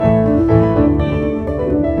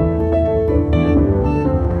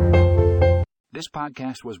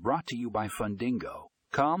podcast was brought to you by Fundingo.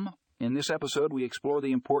 In this episode, we explore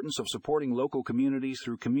the importance of supporting local communities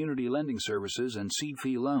through community lending services and seed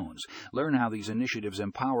fee loans. Learn how these initiatives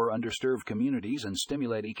empower underserved communities and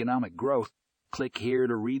stimulate economic growth. Click here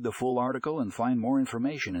to read the full article and find more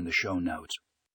information in the show notes.